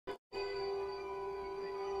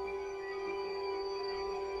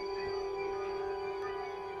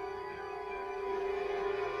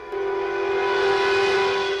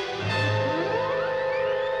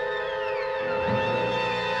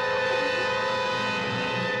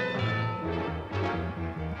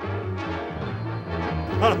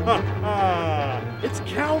It's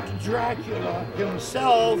Count Dracula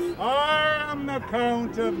himself. I am the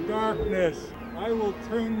Count of Darkness. I will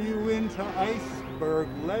turn you into iceberg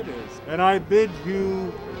lettuce, and I bid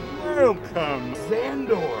you welcome.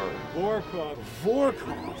 Zandor Vorkov.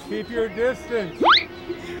 Keep your distance.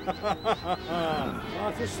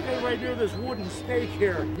 Just stay right near this wooden stake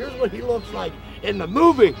here. Here's what he looks like in the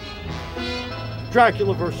movie.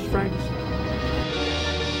 Dracula versus Frankenstein.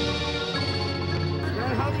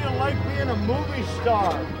 Man, how do you like being a movie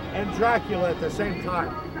star and Dracula at the same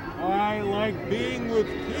time? I like being with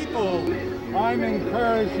people. I'm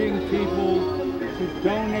encouraging people to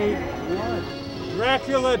donate blood.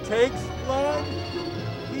 Dracula takes blood.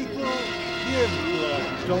 People give blood.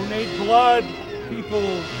 Donate blood.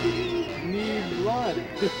 People need blood.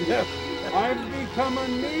 I've become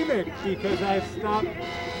anemic because I've stopped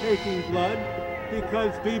taking blood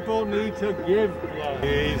because people need to give blood.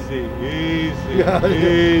 Easy.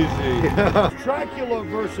 Dracula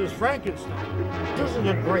versus Frankenstein. This is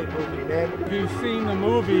a great movie, man. If you've seen the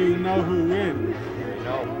movie, you know who wins.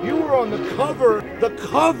 You were on the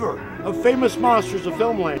cover of Famous Monsters of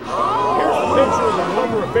Filmland. Here's a picture of the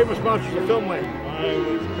cover of Famous Monsters of Filmland. I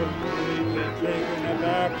was completely taken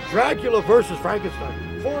aback. Dracula versus Frankenstein.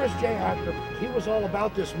 Forrest J. Actor, he was all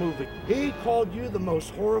about this movie. He called you the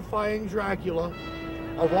most horrifying Dracula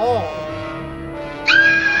of all.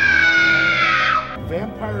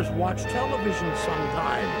 Vampires watch television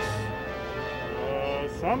sometimes.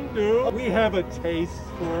 Some do. We have a taste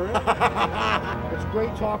for it. It's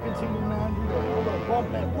great talking to you, man.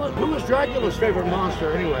 Look, who is Dracula's favorite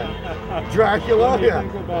monster anyway? Dracula? What do you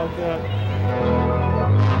think about that?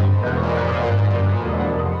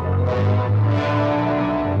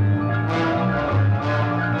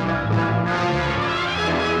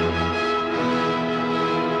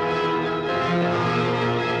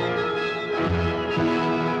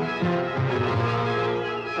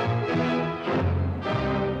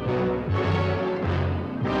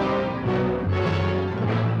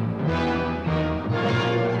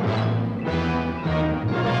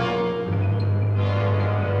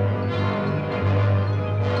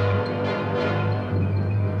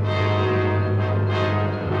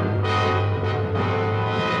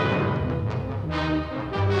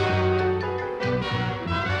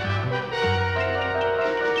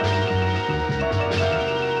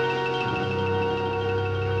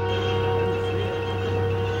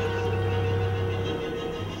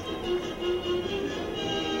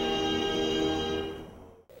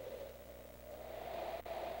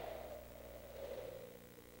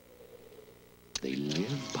 They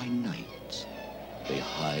live by night. They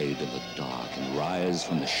hide in the dark and rise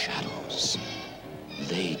from the shadows.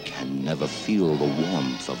 They can never feel the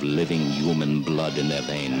warmth of living human blood in their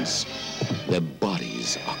veins. Their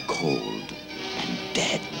bodies are cold and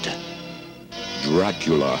dead.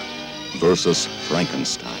 Dracula versus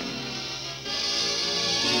Frankenstein.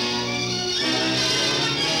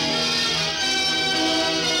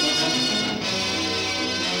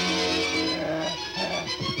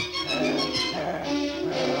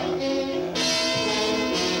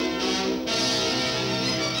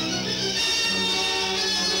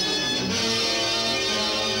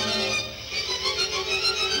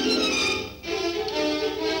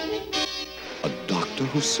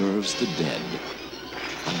 Who serves the dead.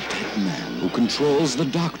 A dead man who controls the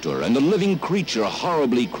doctor and the living creature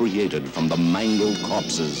horribly created from the mangled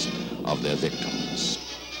corpses of their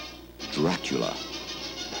victims. Dracula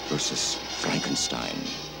versus Frankenstein.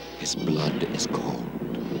 His blood is cold,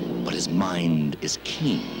 but his mind is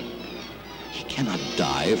keen. He cannot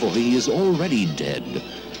die, for he is already dead.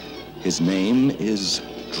 His name is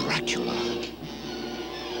Dracula.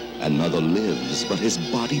 Another lives, but his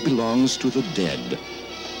body belongs to the dead.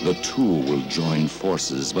 The two will join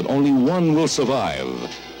forces, but only one will survive.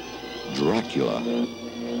 Dracula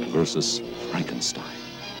versus Frankenstein.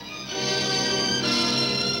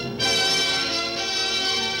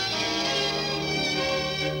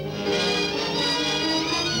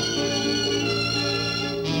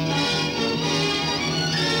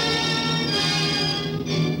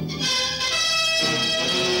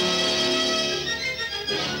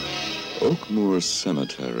 Oakmoor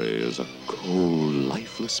Cemetery is a cold,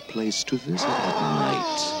 lifeless place to visit at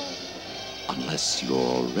night. Unless you're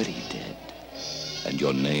already dead, and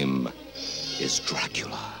your name is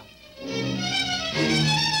Dracula.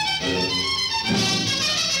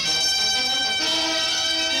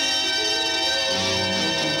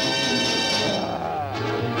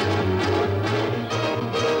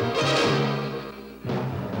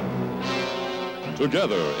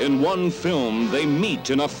 Together, in one film, they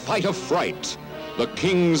meet in a fight of fright. The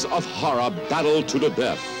kings of horror battle to the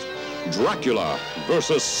death. Dracula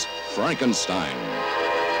versus Frankenstein.